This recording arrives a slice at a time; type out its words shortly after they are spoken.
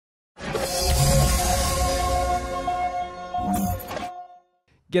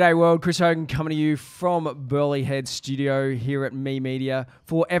G'day world, Chris Hogan coming to you from Burleigh Head Studio here at Me Media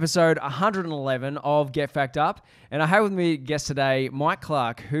for episode 111 of Get Fact Up. And I have with me guest today, Mike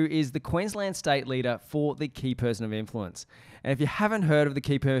Clark, who is the Queensland State Leader for the Key Person of Influence. And if you haven't heard of the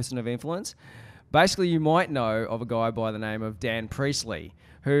Key Person of Influence, basically you might know of a guy by the name of Dan Priestley,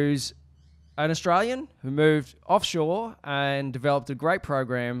 who's an Australian who moved offshore and developed a great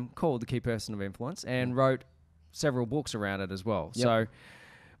program called the Key Person of Influence and wrote several books around it as well. Yep. So,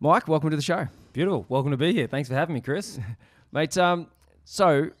 Mike, welcome to the show. Beautiful. Welcome to be here. Thanks for having me, Chris. Mate,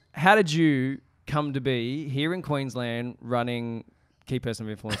 so how did you come to be here in Queensland running Key Person of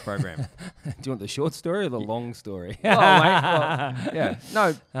Influence program? Do you want the short story or the long story? Oh, mate, well,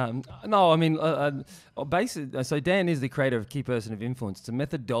 yeah. No, I mean, basically, so Dan is the creator of Key Person of Influence. It's a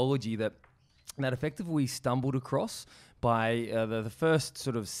methodology that effectively we stumbled across by the first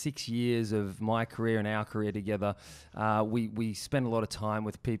sort of 6 years of my career and our career together. We spent a lot of time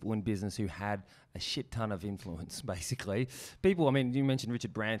with people in business who had a shit ton of influence, basically. People, I mean, you mentioned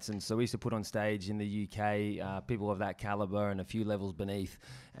Richard Branson, so we used to put on stage in the UK people of that caliber and a few levels beneath.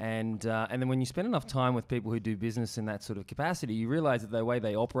 And then when you spend enough time with people who do business in that sort of capacity, you realize that the way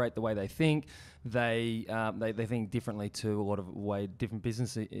they operate, the way they think, they think differently to a lot of way different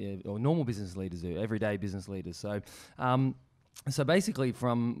business or normal business leaders do, everyday business leaders. So basically,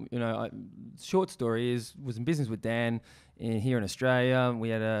 from short story was in business with Dan here in Australia. We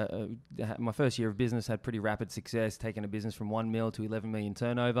had my first year of business had pretty rapid success, taking a business from 1 mil to 11 million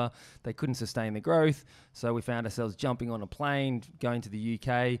turnover. They couldn't sustain the growth, so we found ourselves jumping on a plane, going to the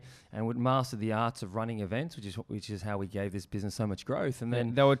UK, and would master the arts of running events, which is how we gave this business so much growth. And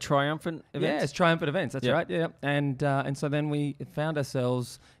then they were triumphant events. Yeah, it's triumphant events. That's right. Yeah, and so then we found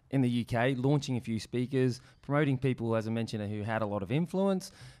ourselves in the UK, launching a few speakers, promoting people, as I mentioned, who had a lot of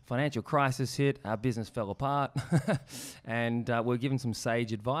influence. Financial crisis hit, our business fell apart, and we're given some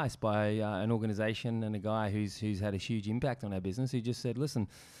sage advice by an organisation and a guy who's had a huge impact on our business, who just said, listen,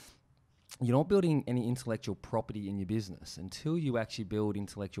 you're not building any intellectual property in your business. Until you actually build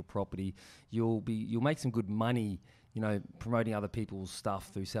intellectual property, you'll make some good money, promoting other people's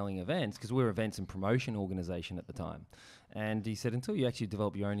stuff through selling events, because we were events and promotion organisation at the time. And he said, until you actually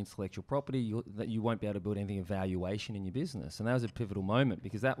develop your own intellectual property, you won't be able to build anything of valuation in your business. And that was a pivotal moment,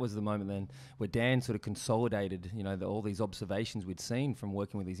 because that was the moment then where Dan sort of consolidated, all these observations we'd seen from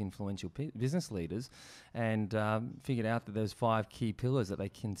working with these influential business leaders, and figured out that there's 5 key pillars that they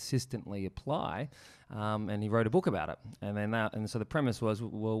consistently apply. And he wrote a book about it. And so the premise was,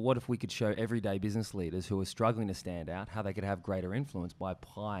 well, what if we could show everyday business leaders who are struggling to stand out how they could have greater influence by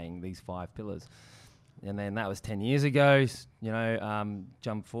applying these 5 pillars? And then that was 10 years ago,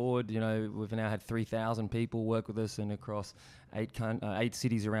 jump forward, we've now had 3,000 people work with us and across 8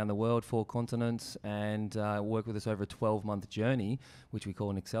 cities around the world, 4 continents, and work with us over a 12-month journey, which we call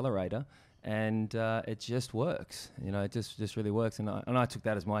an accelerator. And it just works, it just really works. And I took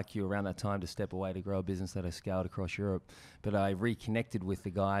that as my cue around that time to step away to grow a business that I scaled across Europe. But I reconnected with the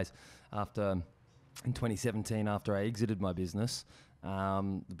guys in 2017 after I exited my business.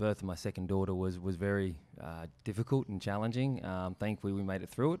 The birth of my second daughter was very difficult and challenging. Thankfully, we made it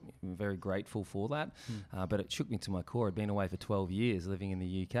through it. I'm very grateful for that. But it shook me to my core. I'd been away for 12 years living in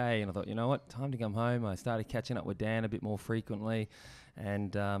the UK, and I thought, you know what, time to come home. I started catching up with Dan a bit more frequently,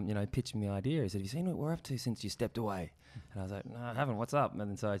 and pitched him the idea. He said, have you seen what we're up to since you stepped away? And I was like, no, I haven't. What's up? And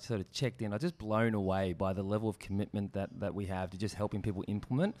then so I sort of checked in. I was just blown away by the level of commitment that we have to just helping people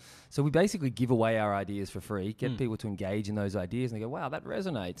implement. So we basically give away our ideas for free, get people to engage in those ideas, and they go, wow, that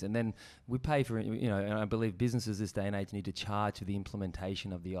resonates. And then we pay for it, and I believe businesses this day and age need to charge for the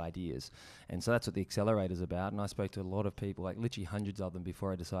implementation of the ideas. And so that's what the accelerator is about. And I spoke to a lot of people, like literally hundreds of them,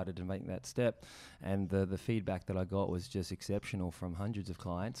 before I decided to make that step. And the feedback that I got was just exceptional from hundreds of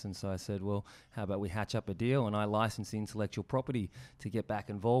clients. And so I said, well, how about we hatch up a deal, and I license the intellectual property to get back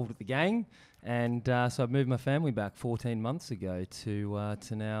involved with the gang. And so I've moved my family back 14 months ago to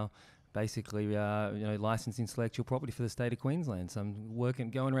now basically license intellectual property for the state of Queensland. So I'm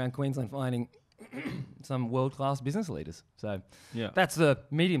going around Queensland finding some world-class business leaders. So that's the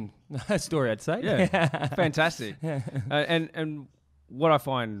medium story, I'd say. Yeah, fantastic. And what I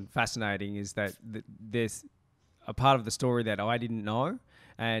find fascinating is that there's a part of the story that I didn't know.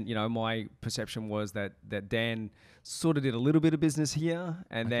 And, my perception was that Dan sort of did a little bit of business here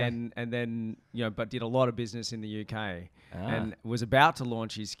and then, but did a lot of business in the UK and was about to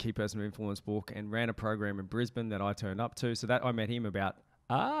launch his Key Person of Influence book and ran a program in Brisbane that I turned up to. So that I met him about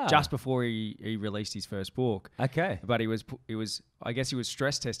just before he released his first book. Okay. But he was I guess he was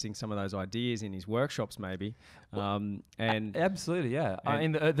stress testing some of those ideas in his workshops maybe. Absolutely, yeah.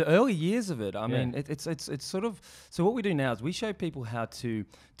 In the early years of it, I mean, it's sort of, so what we do now is we show people how to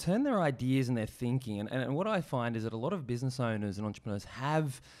turn their ideas and their thinking. And what I find is that a lot of business owners and entrepreneurs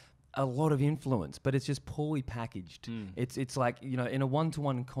have a lot of influence, but it's just poorly packaged. It's like, you know, in a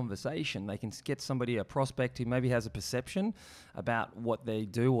one-to-one conversation, they can get somebody, a prospect who maybe has a perception about what they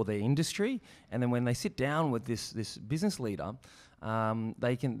do or their industry, and then when they sit down with this business leader,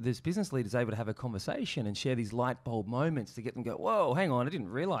 this business leader is able to have a conversation and share these light bulb moments to get them to go, whoa, hang on, I didn't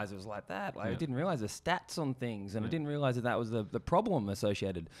realize it was like that. Like I didn't realize the stats on things, and I didn't realize that was the problem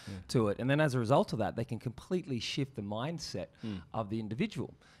associated to it. And then as a result of that, they can completely shift the mindset of the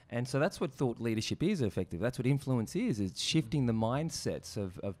individual. And so that's what thought leadership is, effective. That's what influence is shifting the mindsets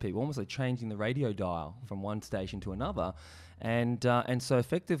of people, almost like changing the radio dial from one station to another. And so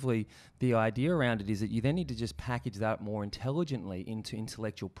effectively, the idea around it is that you then need to just package that more intelligently into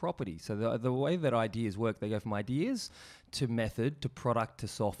intellectual property. So the way that ideas work, they go from ideas to method to product to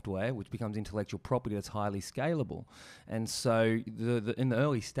software, which becomes intellectual property that's highly scalable. And so in the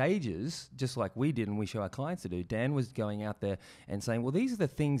early stages, just like we did and we show our clients to do, Dan was going out there and saying, well, these are the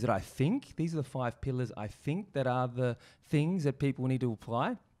things that I think, these are the 5 pillars I think that are the things that people need to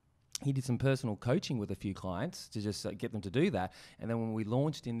apply. He did some personal coaching with a few clients to just get them to do that. And then when we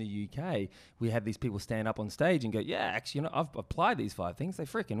launched in the UK, we had these people stand up on stage and go, yeah, actually, you know, I've applied these 5 things. They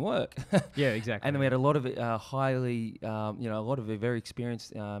freaking work. Yeah, exactly. And then we had a lot of a lot of very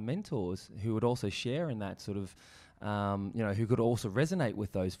experienced mentors who would also share in that sort of, who could also resonate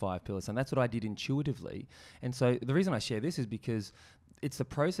with those 5 pillars. And that's what I did intuitively. And so the reason I share this is because it's the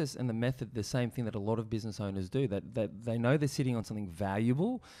process and the method, the same thing that a lot of business owners do, that they know they're sitting on something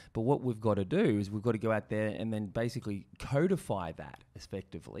valuable, but what we've got to do is we've got to go out there and then basically codify that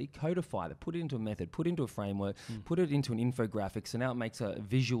effectively, put it into a method, put it into a framework, put it into an infographic, so now it makes a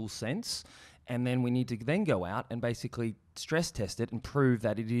visual sense, and then we need to then go out and basically stress test it and prove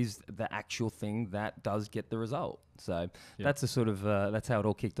that it is the actual thing that does get the result. So that's the sort of, that's how it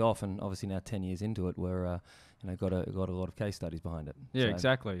all kicked off, and obviously now 10 years into it, we're got a lot of case studies behind it. Yeah, so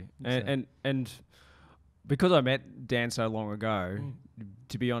exactly. And because I met Dan so long ago,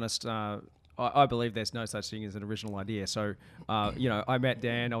 to be honest, I believe there's no such thing as an original idea. So, I met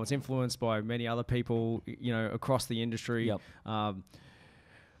Dan. I was influenced by many other people, across the industry. Yep.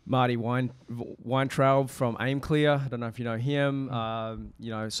 Marty Weintraub from AimClear. I don't know if you know him.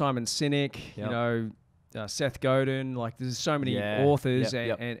 Simon Sinek. Yep. Seth Godin, like there's so many authors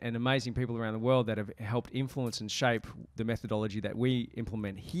and amazing people around the world that have helped influence and shape the methodology that we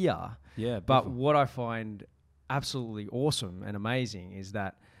implement here. Yeah. But what I find absolutely awesome and amazing is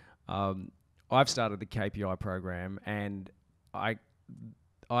that I've started the KPI program, and I've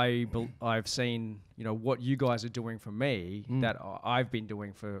seen what you guys are doing for me that I've been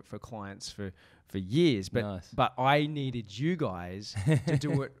doing for clients for years. But I needed you guys to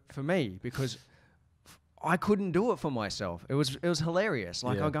do it for me because I couldn't do it for myself. It was hilarious.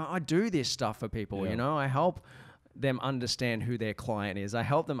 Like I do this stuff for people, I help them understand who their client is. I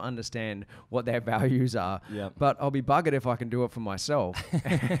help them understand what their values are. Yep. But I'll be buggered if I can do it for myself.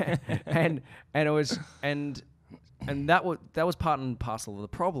 and that was part and parcel of the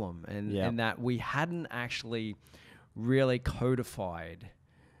problem. And that we hadn't actually really codified.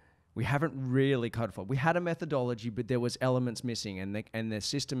 We haven't really codified. We had a methodology, but there was elements missing, and the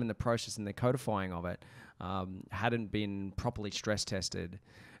system and the process and the codifying of it hadn't been properly stress tested.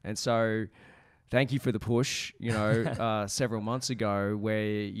 And so, thank you for the push. Several months ago, where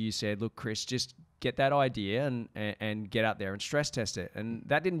you said, "Look, Chris, just get that idea and get out there and stress test it." And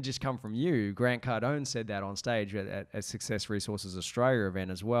that didn't just come from you. Grant Cardone said that on stage at Success Resources Australia event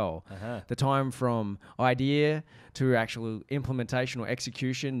as well. The time from idea to actual implementation or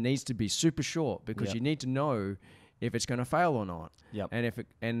execution needs to be super short, because you need to know if it's going to fail or not. Yep.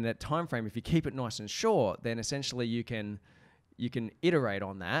 And that time frame, if you keep it nice and short, then essentially you can iterate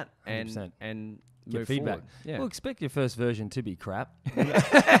on that and get feedback. Yeah. Well, expect your first version to be crap.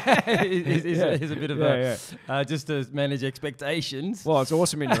 is a bit of just to manage expectations. Well, it's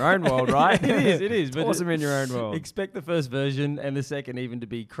awesome in your own world, right? It is. It's awesome in your own world. Expect the first version and the second even to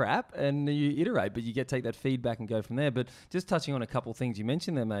be crap, and you iterate, but you take that feedback and go from there. But just touching on a couple things you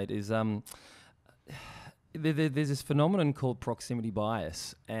mentioned there, mate, is there's this phenomenon called proximity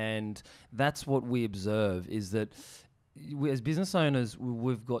bias, and that's what we observe, is that as business owners,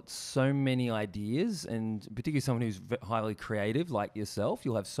 we've got so many ideas, and particularly someone who's highly creative like yourself,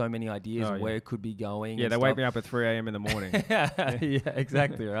 you'll have so many ideas of where it could be going. Yeah, they wake me up at 3 a.m. in the morning. Yeah,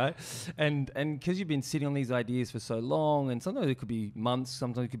 exactly, right? And because you've been sitting on these ideas for so long, and sometimes it could be months,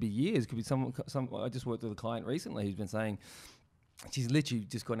 sometimes it could be years, it could be some. I just worked with a client recently who's been saying, she's literally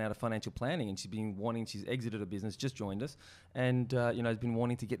just gotten out of financial planning, and she's exited a business, just joined us, and has been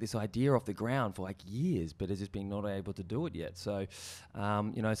wanting to get this idea off the ground for like years, but has just been not able to do it yet. So,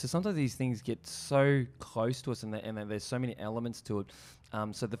 so sometimes these things get so close to us, and there's so many elements to it.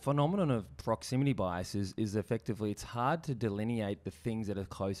 So the phenomenon of proximity bias is effectively, it's hard to delineate the things that are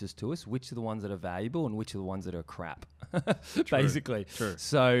closest to us, which are the ones that are valuable and which are the ones that are crap, basically. True.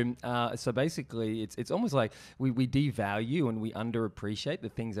 So basically, it's almost like we devalue and we underappreciate the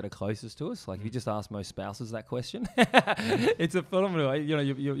things that are closest to us. Like if you just ask most spouses that question, it's a phenomenon.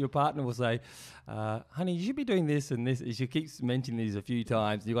 Your partner will say, honey, you should be doing this and this. She keeps mentioning these a few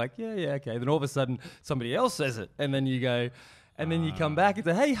times. You're like, yeah, okay. Then all of a sudden somebody else says it, and then you go, and then you come back and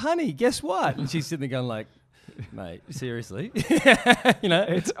say, hey, honey, guess what? And she's sitting there going like, mate, seriously?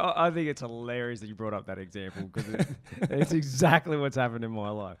 I think it's hilarious that you brought up that example, because it's exactly what's happened in my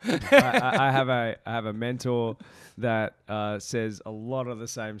life. I have a mentor that says a lot of the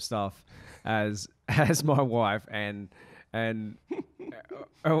same stuff as my wife, and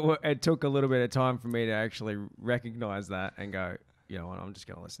it took a little bit of time for me to actually recognize that and go, you know what, I'm just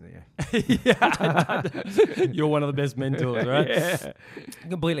going to listen to you. Yeah, you're one of the best mentors, right? Yeah.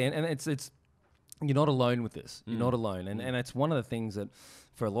 Completely. And it's you're not alone with this. You're not alone. And it's one of the things that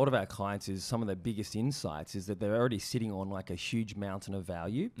for a lot of our clients is some of the biggest insights is that they're already sitting on like a huge mountain of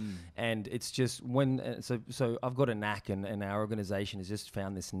value. And it's just so I've got a knack, and our organization has just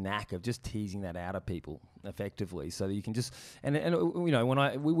found this knack of just teasing that out of people effectively, so that you can just, and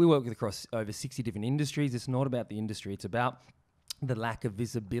when we work with across over 60 different industries. It's not about the industry. It's about the lack of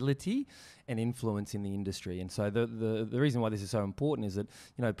visibility and influence in the industry. And so the reason why this is so important is that,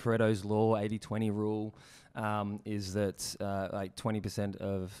 Pareto's law, 80-20 rule, is that like 20%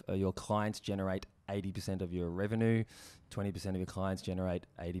 of your clients generate 80% of your revenue, 20% of your clients generate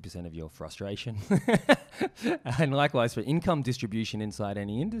 80% of your frustration. And likewise for income distribution inside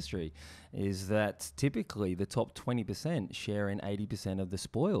any industry, is that typically the top 20% share in 80% of the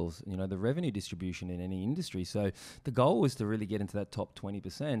spoils, the revenue distribution in any industry. So the goal is to really get into that top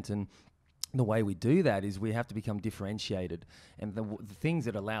 20%. And the way we do that is we have to become differentiated. And the things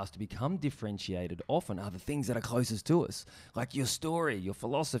that allow us to become differentiated often are the things that are closest to us, like your story, your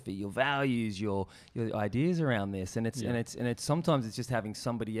philosophy, your values, your ideas around this. And it's sometimes it's just having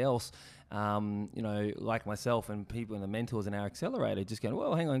somebody else, like myself and people and the mentors in our accelerator just going,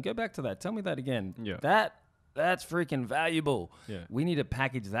 well, hang on, go back to that. Tell me that again. Yeah. That's freaking valuable. Yeah. We need to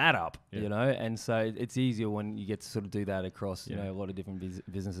package that up, Yeah. and so it's easier when you get to sort of do that across, a lot of different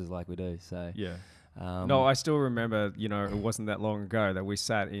businesses like we do. So Yeah. No, I still remember, it wasn't that long ago that we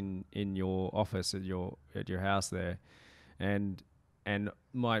sat in your office at your house there, and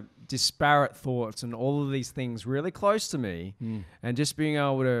my disparate thoughts and all of these things really close to me, and just being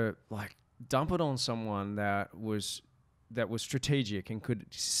able to like dump it on someone that was strategic and could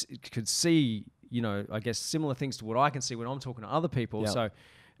see, I guess similar things to what I can see when I'm talking to other people. Yep. So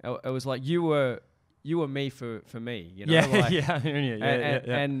it was like you were me for me,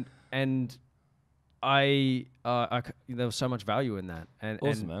 And I there was so much value in that, and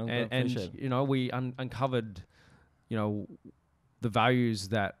awesome, man. and we uncovered, the values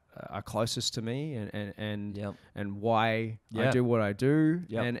that are closest to me, and why I do what I do,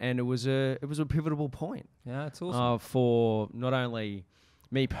 and it was a pivotal point. Yeah, it's awesome for not only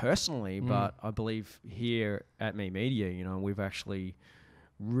me personally, but I believe here at Me Media, we've actually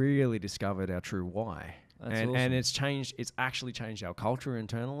really discovered our true why, awesome. And it's actually changed our culture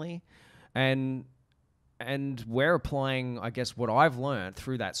internally, and we're applying, I guess, what I've learned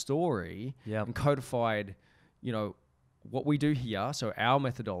through that story and codified, what we do here. So our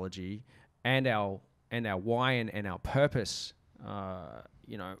methodology and our why and our purpose,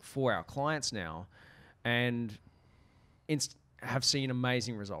 for our clients now, and have seen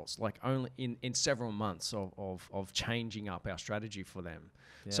amazing results, like only in several months of changing up our strategy for them.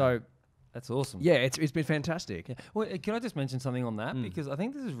 Yeah. So that's awesome. Yeah, it's been fantastic. Yeah. Well, can I just mention something on that? Because I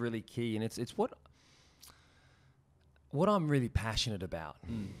think this is really key, and it's what I'm really passionate about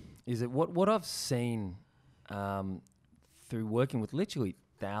is that what I've seen through working with literally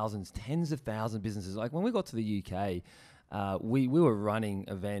thousands, tens of thousands of businesses. Like when we got to the UK, we were running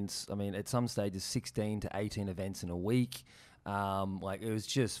events. I mean, at some stages, 16 to 18 events in a week. Like it was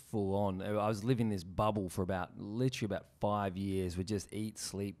just full on. I was living this bubble for literally about 5 years. We just eat,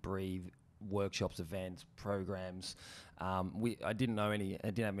 sleep, breathe workshops, events, programs. I didn't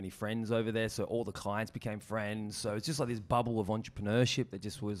have any friends over there, so all the clients became friends. So it's just like this bubble of entrepreneurship that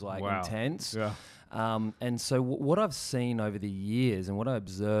just was like intense. Yeah. And so what I've seen over the years and what I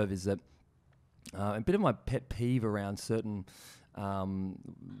observe is that a bit of my pet peeve around certain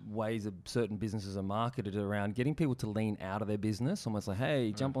ways of certain businesses are marketed around getting people to lean out of their business, almost like,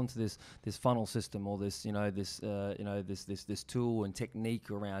 hey, jump onto this funnel system or this tool and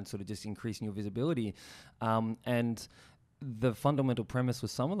technique around sort of just increasing your visibility. And the fundamental premise with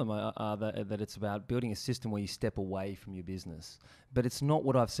some of them are that it's about building a system where you step away from your business. But it's not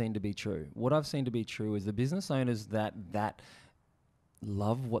what I've seen to be true. What I've seen to be true is the business owners that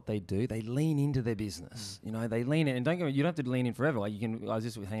love what they do, they lean into their business. They lean in, and don't get me, you don't have to lean in forever. Like I was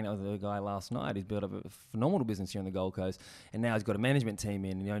just hanging out with a guy last night. He's built up a phenomenal business here on the Gold Coast, and now he's got a management team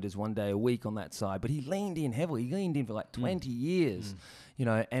in, and does 1 day a week on that side. But he leaned in heavily. He leaned in for like 20 years,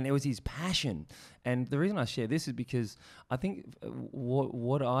 and it was his passion. And the reason I share this is because I think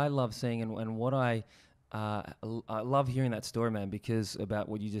what I love seeing and what I love hearing that story, man, because about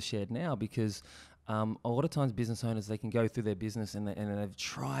what you just shared now, because a lot of times business owners, they can go through their business and they've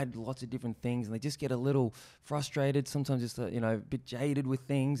tried lots of different things and they just get a little frustrated, sometimes just a bit jaded with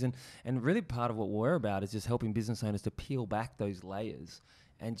things. And really part of what we're about is just helping business owners to peel back those layers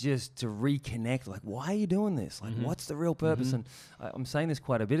and just to reconnect, like, why are you doing this? Like, what's the real purpose? And I'm saying this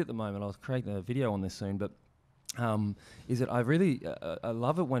quite a bit at the moment. I'll create a video on this soon, but is that I really I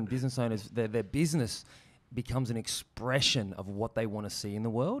love it when business owners, their business becomes an expression of what they want to see in the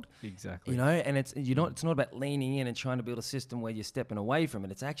world. Exactly. And it's not about leaning in and trying to build a system where you're stepping away from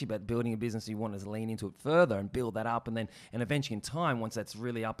it. It's actually about building a business you want to lean into it further and build that up, and eventually in time, once that's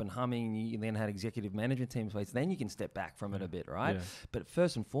really up and humming, you then had executive management teams in place, then you can step back from it a bit, right? Yeah. But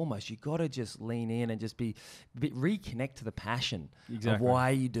first and foremost, you got to just lean in and just reconnect to the passion of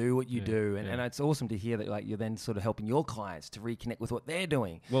why you do what you do. And it's awesome to hear that, like, you're then sort of helping your clients to reconnect with what they're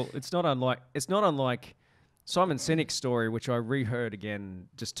doing. Well, it's not unlike Simon Sinek's story, which I reheard again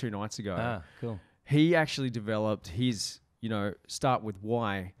just 2 nights ago. Ah, cool. He actually developed his, start with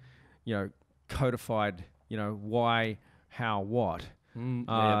why, codified, why, how, what.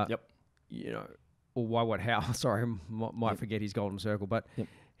 Yep. Or why, what, how. Sorry, might forget his golden circle. But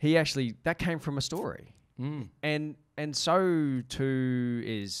he actually, that came from a story. And so too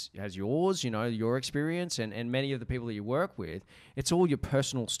has yours, your experience and many of the people that you work with. It's all your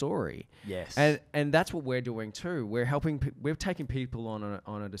personal story. Yes. And that's what we're doing too. We're taking people on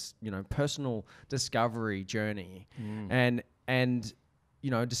a personal discovery journey and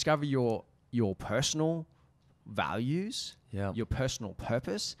discover your personal values, your personal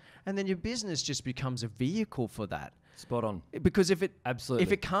purpose, and then your business just becomes a vehicle for that. Spot on. Because if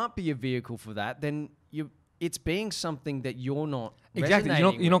it can't be a vehicle for that, then it's being something that you're not exactly.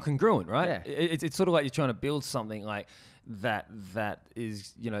 You're not congruent, right? Yeah. It's sort of like you're trying to build something like that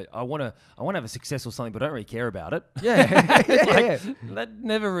is, I want to have a success or something, but I don't really care about it. Yeah. That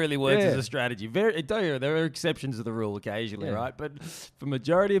never really works as a strategy. There are exceptions to the rule occasionally, right? But for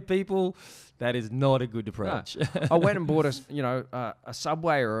majority of people, that is not a good approach. No. I went and bought a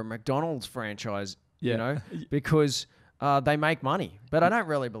Subway or a McDonald's franchise, because they make money, but I don't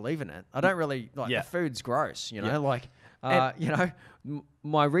really believe in it. I don't really the food's gross,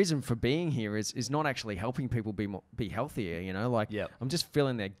 my reason for being here is not actually helping people be healthier, I'm just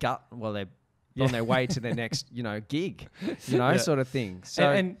filling their gut while they're on their way to their next, gig, sort of thing. So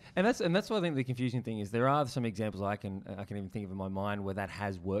and that's what I think the confusing thing is. There are some examples I can even think of in my mind where that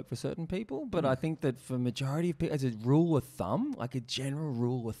has worked for certain people, but I think that for majority of people, as a rule of thumb, like a general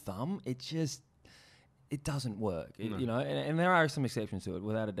rule of thumb, it doesn't work, and there are some exceptions to it,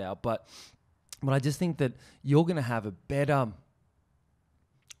 without a doubt. But I just think that you're going to have a better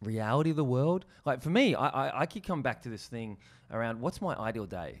reality of the world. Like for me, I keep coming back to this thing around what's my ideal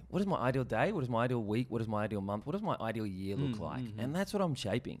day? What is my ideal day? What is my ideal week? What is my ideal month? What does my ideal year look like? And that's what I'm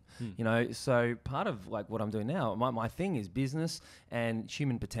shaping, So part of like what I'm doing now, my thing is business and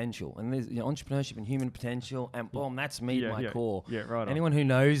human potential. And there's entrepreneurship and human potential, and boom, that's me, my core. Yeah, right. Anyone who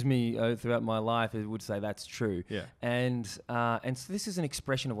knows me throughout my life would say that's true. Yeah. And so this is an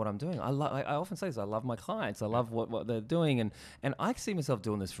expression of what I'm doing. I often say this. I love my clients. I love what they're doing, and I see myself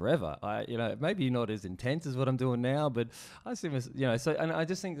doing this forever. Maybe not as intense as what I'm doing now, but I see myself, so, and I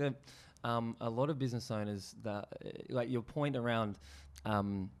just think that a lot of business owners, that like your point around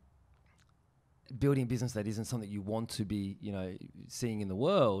building a business that isn't something you want to be, seeing in the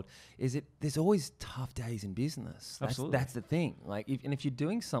world, there's always tough days in business. Absolutely. That's the thing. Like, if you're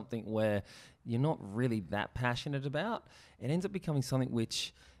doing something where you're not really that passionate about, it ends up becoming something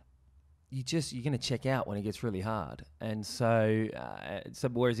which you're going to check out when it gets really hard. And so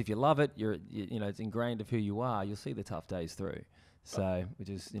whereas if you love it, it's ingrained of who you are, you'll see the tough days through. So, which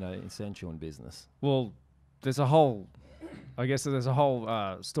is, essential in business. Well, there's a whole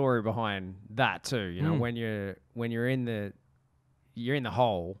story behind that too. You know, when you're in the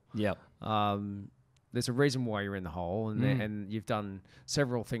hole. Yep. There's a reason why you're in the hole, and you've done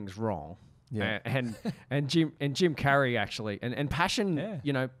several things wrong. Yeah. And Jim Carrey actually, and passion.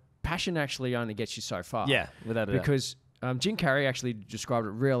 Yeah. Passion actually only gets you so far. Yeah, without a doubt. Because Jim Carrey actually described it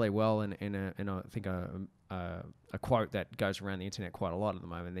really well in I think a quote that goes around the internet quite a lot at the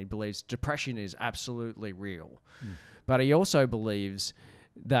moment. He believes depression is absolutely real, but he also believes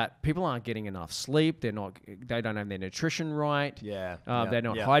that people aren't getting enough sleep. They don't have their nutrition right. Yeah. They're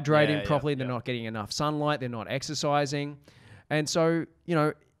not hydrating properly. They're not getting enough sunlight. They're not exercising, and so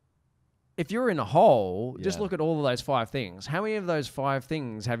if you're in a hole, just look at all of those 5 things. How many of those 5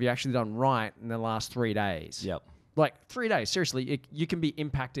 things have you actually done right in the last 3 days? Yep. Like 3 days, seriously, you can be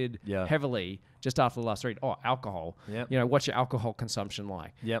impacted heavily just after the last 3. Oh, alcohol. Yep. What's your alcohol consumption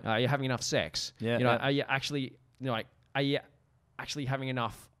like? Yep. Are you having enough sex? Yeah. Are you actually, are you actually having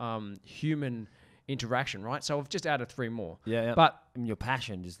enough human interaction, right? So I've just added 3 more. Yeah. But your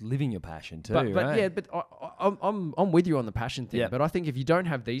passion, just living your passion too, but right? Yeah, but I'm with you on the passion thing. Yeah. But I think if you don't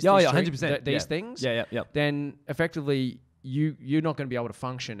have these, 100%. These things, then effectively you're not going to be able to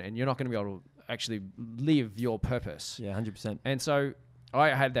function, and you're not going to be able to actually live your purpose. Yeah, 100%. And so I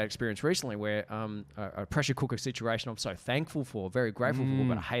had that experience recently where a pressure cooker situation I'm so thankful for, very grateful for,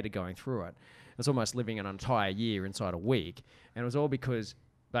 but I hated going through it. It's almost living an entire year inside a week. And it was all because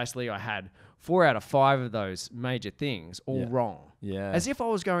basically I had 4 out of 5 of those major things all wrong. Yeah. As if I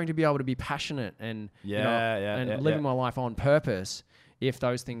was going to be able to be passionate and living my life on purpose if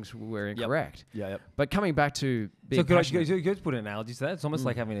those things were incorrect. Yep. But coming back to being could passionate. I just put an analogy to that? It's almost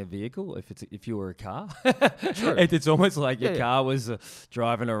like having a vehicle. If you were a car, True. It's almost like your car was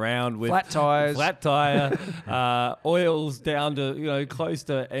driving around with flat tire, oils down to close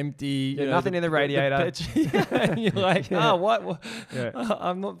to empty. Nothing in the radiator. And you're like, what?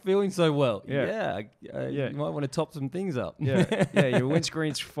 I'm not feeling so well. You might want to top some things up. Your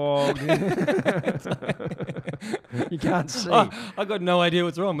windscreen's fogged. You can't see. I got no idea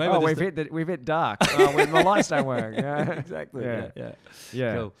what's wrong. Maybe we've hit dark. When my lights don't work. Exactly.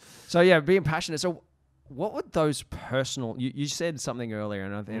 Yeah. Cool. So being passionate. So what would those personal? You said something earlier,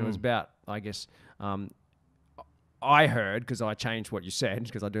 and I think it was about, I guess. I heard, because I changed what you said,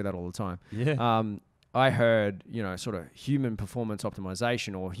 because I do that all the time. Yeah. I heard, sort of human performance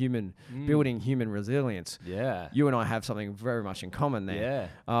optimization or building human resilience. Yeah. You and I have something very much in common there.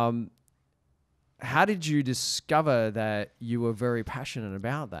 Yeah. How did you discover that you were very passionate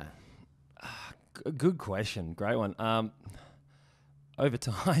about that? Good question. Great one. Over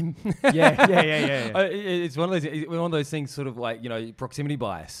time. Yeah. It's one of those things, sort of like, proximity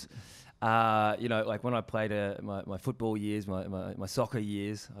bias. Like when I played my football years, my soccer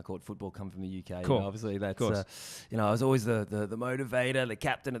years, I call it football, come from the UK. Cool. Obviously that's, I was always the motivator, the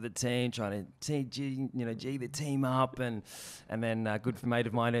captain of the team, trying to G the team up. And then a good mate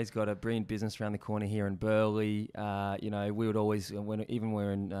of mine has got a brilliant business around the corner here in Burleigh. We would always,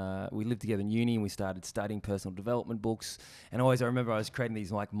 we lived together in uni, and we started studying personal development books. And I remember I was creating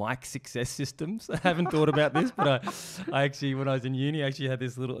these like Mike success systems. I haven't thought about this, but I actually, when I was in uni, I actually had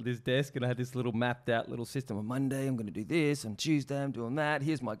this desk, and I had this little mapped out little system. On Monday, I'm going to do this. On Tuesday, I'm doing that.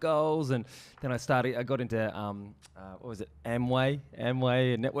 Here's my goals. And then I got into,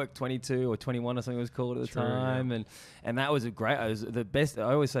 Amway, Network 22 or 21 or something it was called at the time. Yeah. And that was the best.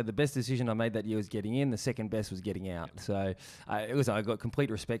 I always say the best decision I made that year was getting in. The second best was getting out. So I got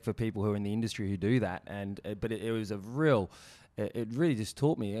complete respect for people who are in the industry who do that. But it was it really just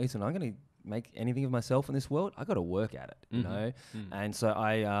taught me, listen, I'm going to make anything of myself in this world, I got to work at it, you know. And so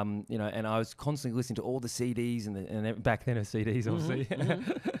I, and I was constantly listening to all the CDs and back then it was CDs, obviously,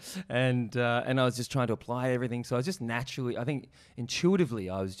 and I was just trying to apply everything. So I was just naturally, I think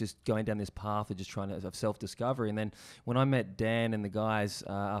intuitively, I was just going down this path of just trying to of self-discovery. And then when I met Dan and the guys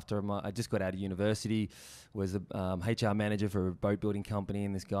after I just got out of university, was a HR manager for a boat building company,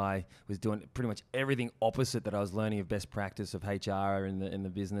 and this guy was doing pretty much everything opposite that I was learning of best practice of HR in the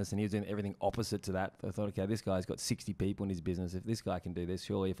business, and he was doing everything opposite to that. I thought, okay, this guy's got 60 people in his business. If this guy can do this,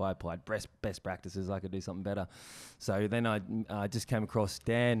 surely if I applied best practices, I could do something better. So then I just came across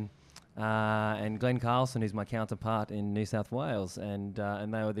Dan and Glenn Carlson, who's my counterpart in New South Wales, and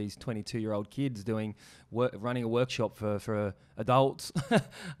they were these 22-year-old kids running a workshop for adults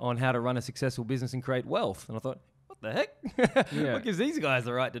on how to run a successful business and create wealth. And I thought, what the heck? What gives these guys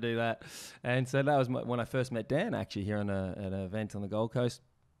the right to do that? And so that was when I first met Dan, actually, here on an event on the Gold Coast.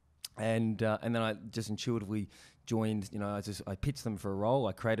 And then I just intuitively joined, I pitched them for a role.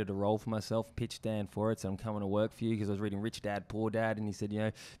 I created a role for myself, pitched Dan for it, said I'm coming to work for you because I was reading Rich Dad, Poor Dad, and he said,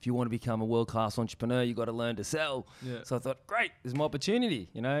 if you want to become a world-class entrepreneur, you got to learn to sell. Yeah. So I thought, great, there's my opportunity,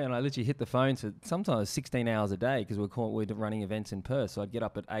 and I literally hit the phone for sometimes 16 hours a day because we're running events in Perth. So I'd get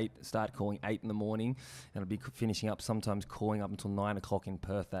up at 8, start calling 8 in the morning, and I'd be finishing up sometimes calling up until 9 o'clock in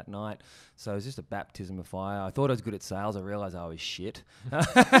Perth that night. So it was just a baptism of fire. I thought I was good at sales. I realized I was shit.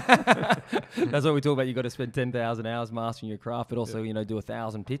 That's what we talk about. You got to spend 10,000 hours mastering your craft, but also, do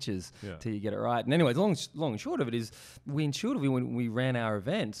 1,000 pitches till you get it right. And anyways, long and short of it is we intuitively, when we ran our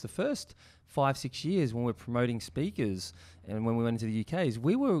events, the first 5-6 years when we're promoting speakers and when we went into the UK, is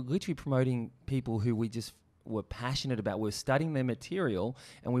we were literally promoting people who we just were passionate about. We were studying their material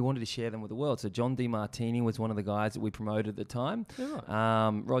and we wanted to share them with the world. So John DeMartini was one of the guys that we promoted at the time.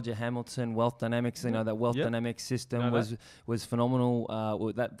 Yeah. Roger Hamilton, Wealth Dynamics, that Wealth Dynamics system was phenomenal.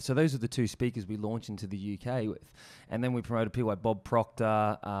 So those are the two speakers we launched into the UK with. And then we promoted people like Bob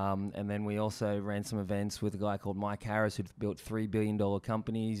Proctor, and then we also ran some events with a guy called Mike Harris who'd built $3 billion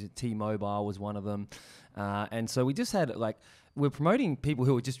companies. T-Mobile was one of them. And so we just had we're promoting people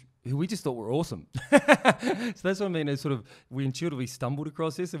who we just thought were awesome. So that's what I mean. It's we intuitively stumbled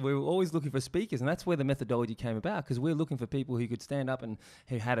across this, and we were always looking for speakers, and that's where the methodology came about, because we were looking for people who could stand up and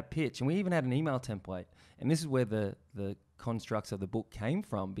who had a pitch, and we even had an email template. And this is where the constructs of the book came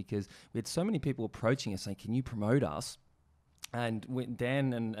from, because we had so many people approaching us saying, "Can you promote us?" And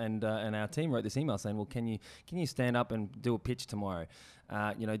Dan and our team wrote this email saying, "Well, can you stand up and do a pitch tomorrow?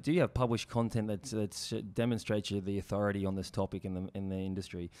 Do you have published content that demonstrates the authority on this topic in the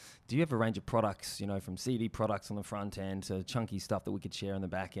industry? Do you have a range of products, from CD products on the front end to chunky stuff that we could share on the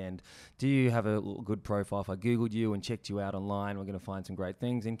back end? Do you have a good profile? If I Googled you and checked you out online, we're going to find some great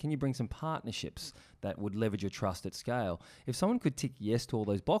things. And can you bring some partnerships that would leverage your trust at scale?" If someone could tick yes to all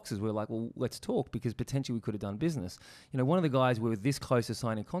those boxes, we're like, well, let's talk, because potentially we could have done business. One of the guys we were this close to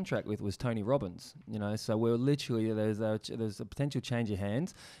signing a contract with was Tony Robbins. So we were literally, there's a potential change of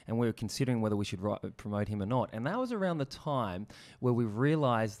hands, and we were considering whether we should promote him or not. And that was around the time where we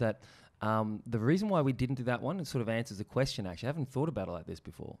realized that the reason why we didn't do that one, it sort of answers the question, actually. I haven't thought about it like this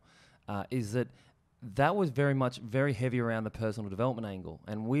before, is that was very heavy around the personal development angle.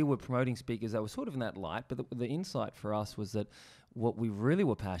 And we were promoting speakers that were sort of in that light, but the insight for us was that what we really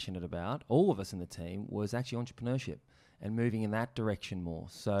were passionate about, all of us in the team, was actually entrepreneurship and moving in that direction more.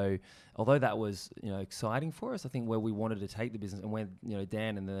 So although that was exciting for us, I think where we wanted to take the business, and where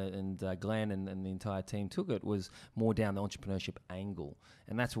Dan and Glenn and the entire team took it, was more down the entrepreneurship angle.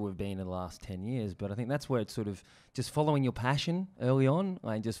 And that's where we've been in the last 10 years. But I think that's where it's sort of just following your passion early on,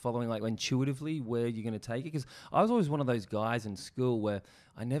 and just following intuitively where you're going to take it. Because I was always one of those guys in school where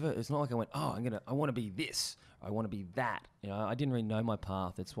it's not like I went, I want to be this, I want to be that. I didn't really know my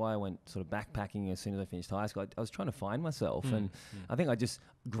path. That's why I went sort of backpacking as soon as I finished high school. I was trying to find myself. And I think I just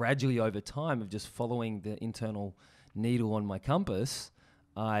gradually, over time of just following the internal needle on my compass,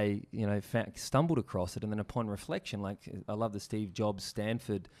 I stumbled across it. And then upon reflection, I love the Steve Jobs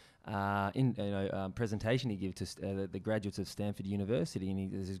Stanford presentation he gave to the graduates of Stanford University.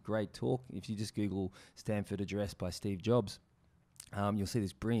 And there's this great talk. If you just Google Stanford Address by Steve Jobs, you'll see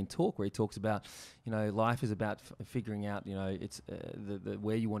this brilliant talk where he talks about, life is about figuring out, it's the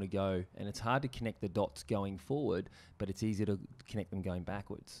where you want to go, and it's hard to connect the dots going forward, but it's easy to connect them going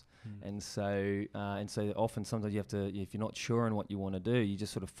backwards. And so often, sometimes you have to, if you're not sure on what you want to do, you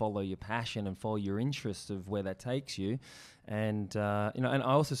just sort of follow your passion and follow your interests of where that takes you. And and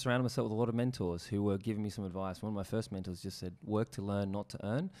I also surrounded myself with a lot of mentors who were giving me some advice. One of my first mentors just said, "Work to learn, not to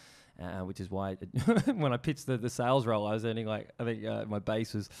earn." Which is why when I pitched the sales role, I was earning my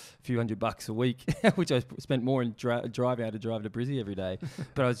base was a few $100 a week, which I spent more in driving. I had to drive to Brizzy every day,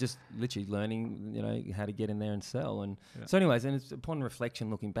 but I was just literally learning, how to get in there and sell. And so, anyways, and it's upon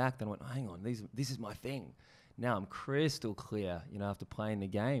reflection, looking back, then I went, hang on, this is my thing. Now I'm crystal clear, after playing the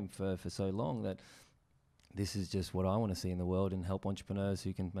game for so long, that this is just what I want to see in the world, and help entrepreneurs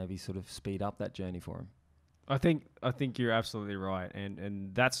who can maybe sort of speed up that journey for them. I think you're absolutely right,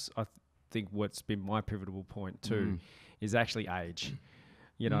 and that's I think what's been my pivotal point too, is actually age.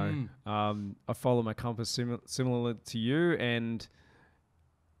 I follow my compass similar to you, and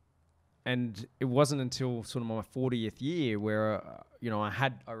it wasn't until sort of my 40th year where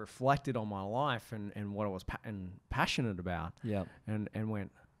I reflected on my life and what I was passionate about. Yeah, and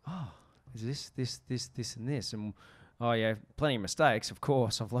went, oh, is this and this, and oh yeah, plenty of mistakes. Of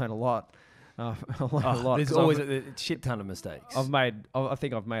course, I've learned a lot. A lot. There's always a shit ton of mistakes. I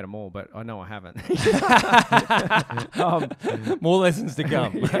think I've made them all, but I know I haven't. More lessons to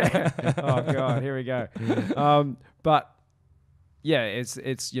come. Oh God, here we go. But yeah, it's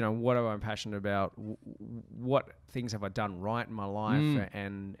what am I passionate about? What things have I done right in my life,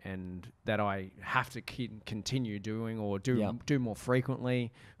 and that I have to continue doing or do more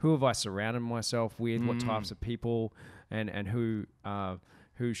frequently? Who have I surrounded myself with? What types of people, and who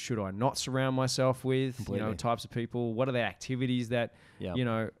should I not surround myself with? Completely. Types of people. What are the activities that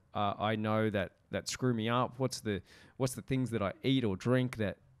I know that screw me up? What's the things that I eat or drink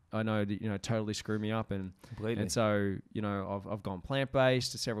that I know that, totally screw me up. And Completely. And so, I've gone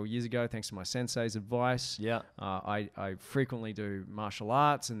plant-based several years ago, thanks to my sensei's advice. Yeah. I frequently do martial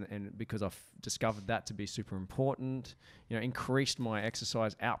arts and because I've discovered that to be super important, increased my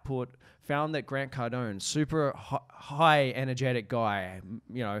exercise output, found that Grant Cardone, super high energetic guy,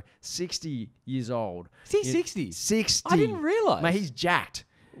 60 years old. Is he 60? 60. I didn't realize. Mate, he's jacked.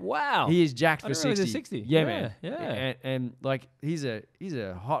 Wow. He is jacked I for didn't realize 60. he's 60. Yeah, Yeah, man. yeah. And like he's a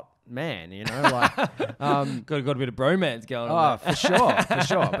hot man, like got a bit of bromance going oh, on. for sure.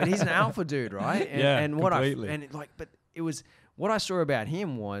 But he's an alpha dude, right? And completely. but it was what I saw about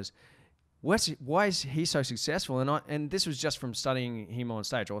him was why is he so successful? And this was just from studying him on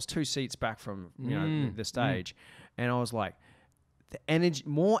stage. I was 2 seats back from the stage, and I was like,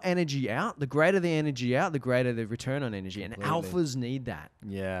 more energy out, the greater the energy out, the greater the return on energy. And alphas need that.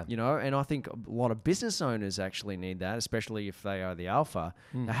 Yeah. And I think a lot of business owners actually need that, especially if they are the alpha.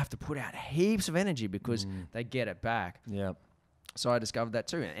 They have to put out heaps of energy because they get it back. Yeah. So I discovered that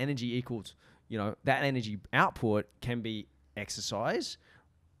too. And energy equals, that energy output can be exercise,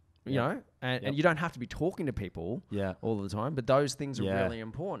 and you don't have to be talking to people all the time, but those things are really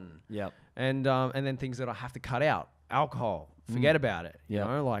important. Yeah. And then things that I have to cut out, alcohol, forget about it.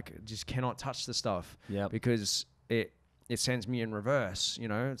 Like just cannot touch the stuff because it sends me in reverse.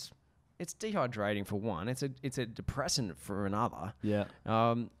 It's dehydrating for one. It's a depressant for another. Yeah.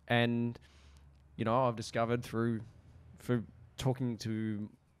 And I've discovered for talking to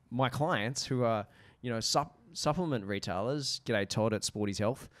my clients who are supplement retailers. G'day Todd at Sporty's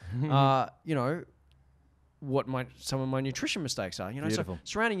Health. What some of my nutrition mistakes are. So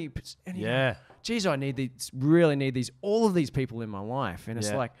surrounding you. And geez, I need these. Really need these. All of these people in my life, and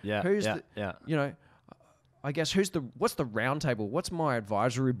it's like, who's the? I guess what's the round table? What's my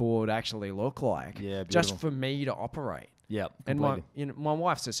advisory board actually look like? Yeah, just for me to operate. Yeah, and my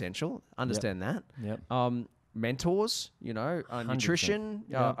wife's essential. Understand that. Yep. Mentors, nutrition.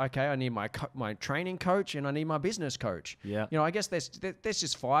 Okay, I need my training coach and I need my business coach. Yeah. I guess there's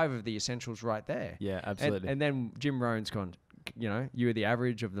just 5 of the essentials right there. Yeah, absolutely. And then Jim Rohn's gone, you're the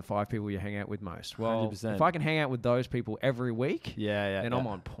average of the 5 people you hang out with most. Well, 100%. if I can hang out with those people every week, then I'm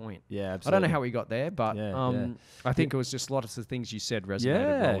on point. Yeah, absolutely. I don't know how we got there, but I think it was just lots of things you said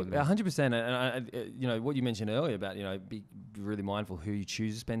resonated well with me. 100%. And what you mentioned earlier about be really mindful who you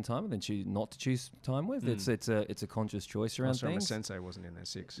choose to spend time with and choose not to choose time with. It's a conscious choice around things. My sensei wasn't in there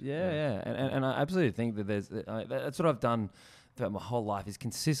 6. Yeah. And I absolutely think that that's what I've done throughout my whole life is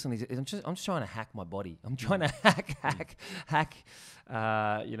consistently. I'm just trying to hack my body. I'm trying to hack.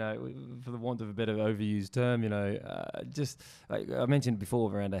 For the want of a better overused term, just like I mentioned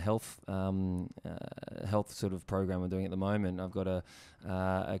before around a health sort of program I'm doing at the moment. I've got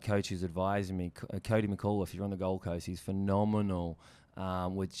a coach who's advising me, Cody McCall. If you're on the Gold Coast, he's phenomenal.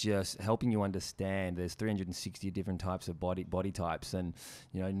 With just helping you understand there's 360 different types of body types, and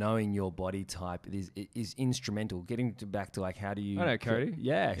knowing your body type is instrumental. Getting back to like how do you? I know Cody.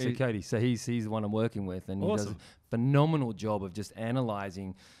 So Cody, so he's the one I'm working with, and he does a phenomenal job of just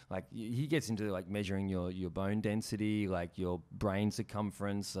analyzing. Like he gets into like measuring your bone density, like your brain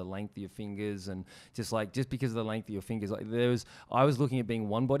circumference, the length of your fingers, and just because of the length of your fingers, like I was looking at being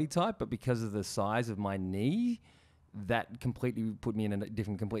one body type, but because of the size of my knee, that completely put me in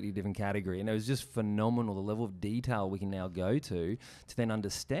a completely different category. And it was just phenomenal, the level of detail we can now go to then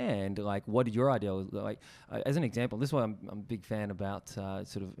understand, like, what your ideal, like, as an example, this is why I'm a big fan about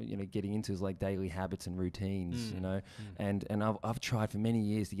getting into is like daily habits and routines, and I've tried for many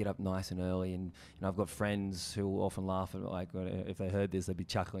years to get up nice and early, and I've got friends who will often laugh at, like, if they heard this, they'd be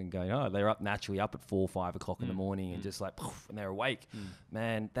chuckling going, oh, they're up naturally up at 4 or 5 o'clock in the morning and just like, poof, and they're awake.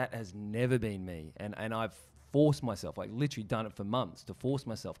 Man, that has never been me. And I've forced myself, like literally done it for months, to force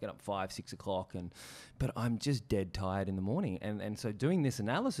myself, get up 5, 6 o'clock, but I'm just dead tired in the morning. And so doing this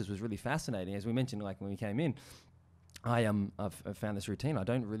analysis was really fascinating. As we mentioned, like when we came in, I've found this routine. I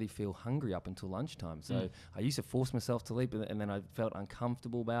don't really feel hungry up until lunchtime. So I used to force myself to eat, and then I felt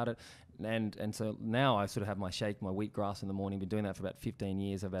uncomfortable about it. And so now I sort of have my shake, my wheatgrass in the morning. Been doing that for about 15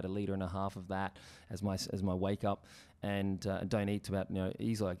 years. I've had 1.5 liters of that as my wake up, and don't eat about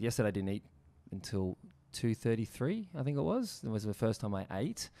easily. Like yesterday, I didn't eat until 2:33, I think it was. It was the first time I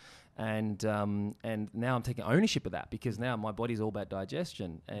ate. And now I'm taking ownership of that, because now my body's all about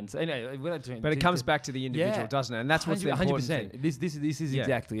digestion. And so anyway, but it comes back to the individual, doesn't it? And that's what's the important thing. This is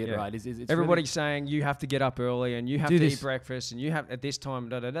exactly it, right? It's Everybody's saying you have to get up early and you have to eat breakfast and you have at this time,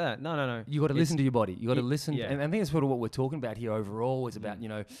 No. You got to listen to your body. You got to listen. And I think that's sort of what we're talking about here overall, is about,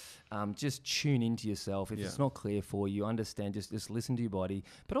 just tune into yourself. If it's not clear for you, understand, just listen to your body,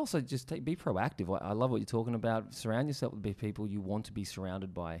 but also just be proactive. I love what you're talking about. Surround yourself with people you want to be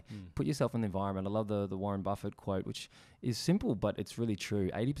surrounded by. Put yourself in the environment. I love the Warren Buffett quote, which is simple, but it's really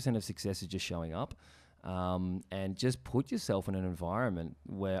true. 80% of success is just showing up. And just put yourself in an environment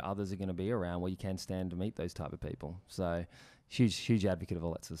where others are going to be around, where you can stand to meet those type of people. So huge advocate of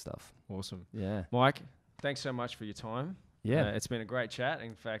all that sort of stuff. Awesome. Yeah. Mike, thanks so much for your time. Yeah. It's been a great chat.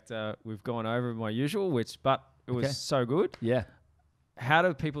 In fact, we've gone over my usual, but it was so good. Yeah. How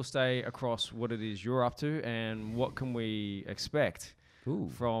do people stay across what it is you're up to, and what can we expect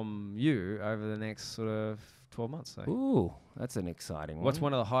from you over the next sort of 12 months? Say? Ooh, that's an exciting one. What's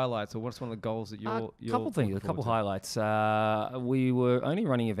one of the highlights, or what's one of the goals that you're a couple highlights. We were only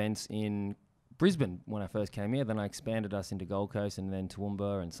running events in Brisbane when I first came here. Then I expanded us into Gold Coast, and then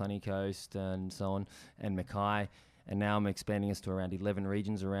Toowoomba and Sunny Coast and so on, and Mackay. And now I'm expanding us to around 11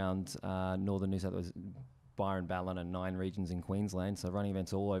 regions around northern New South Wales, Byron, Ballon, and 9 regions in Queensland. So running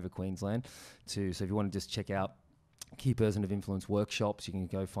events all over Queensland. So if you want to just check out Key Person of Influence workshops, you can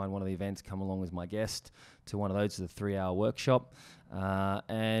go find one of the events, come along as my guest to one of those. It's a 3-hour workshop.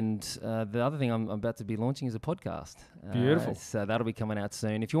 And the other thing I'm about to be launching is a podcast. Beautiful. So that'll be coming out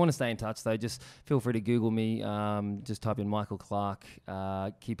soon. If you want to stay in touch, though, just feel free to Google me. Just type in Michael Clark,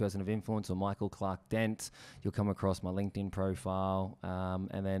 Key Person of Influence, or Michael Clark Dent. You'll come across my LinkedIn profile.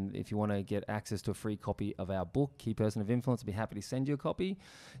 And then if you want to get access to a free copy of our book, Key Person of Influence, I'd be happy to send you a copy.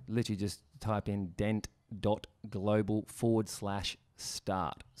 Literally just type in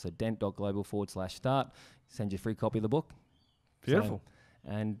dent.global/start. So dent.global/start. Send you a free copy of the book. Beautiful.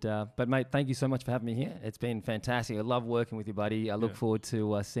 But mate, thank you so much for having me here. It's been fantastic. I love working with you, buddy. I look forward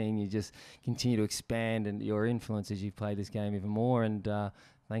to seeing you just continue to expand and your influence as you play this game even more. And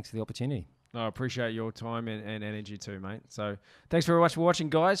thanks for the opportunity. I appreciate your time and energy too, mate. So thanks very much for watching,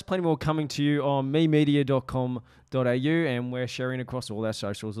 guys. Plenty more coming to you on memedia.com.au, and we're sharing across all our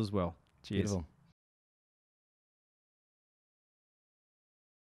socials as well. Cheers. Beautiful.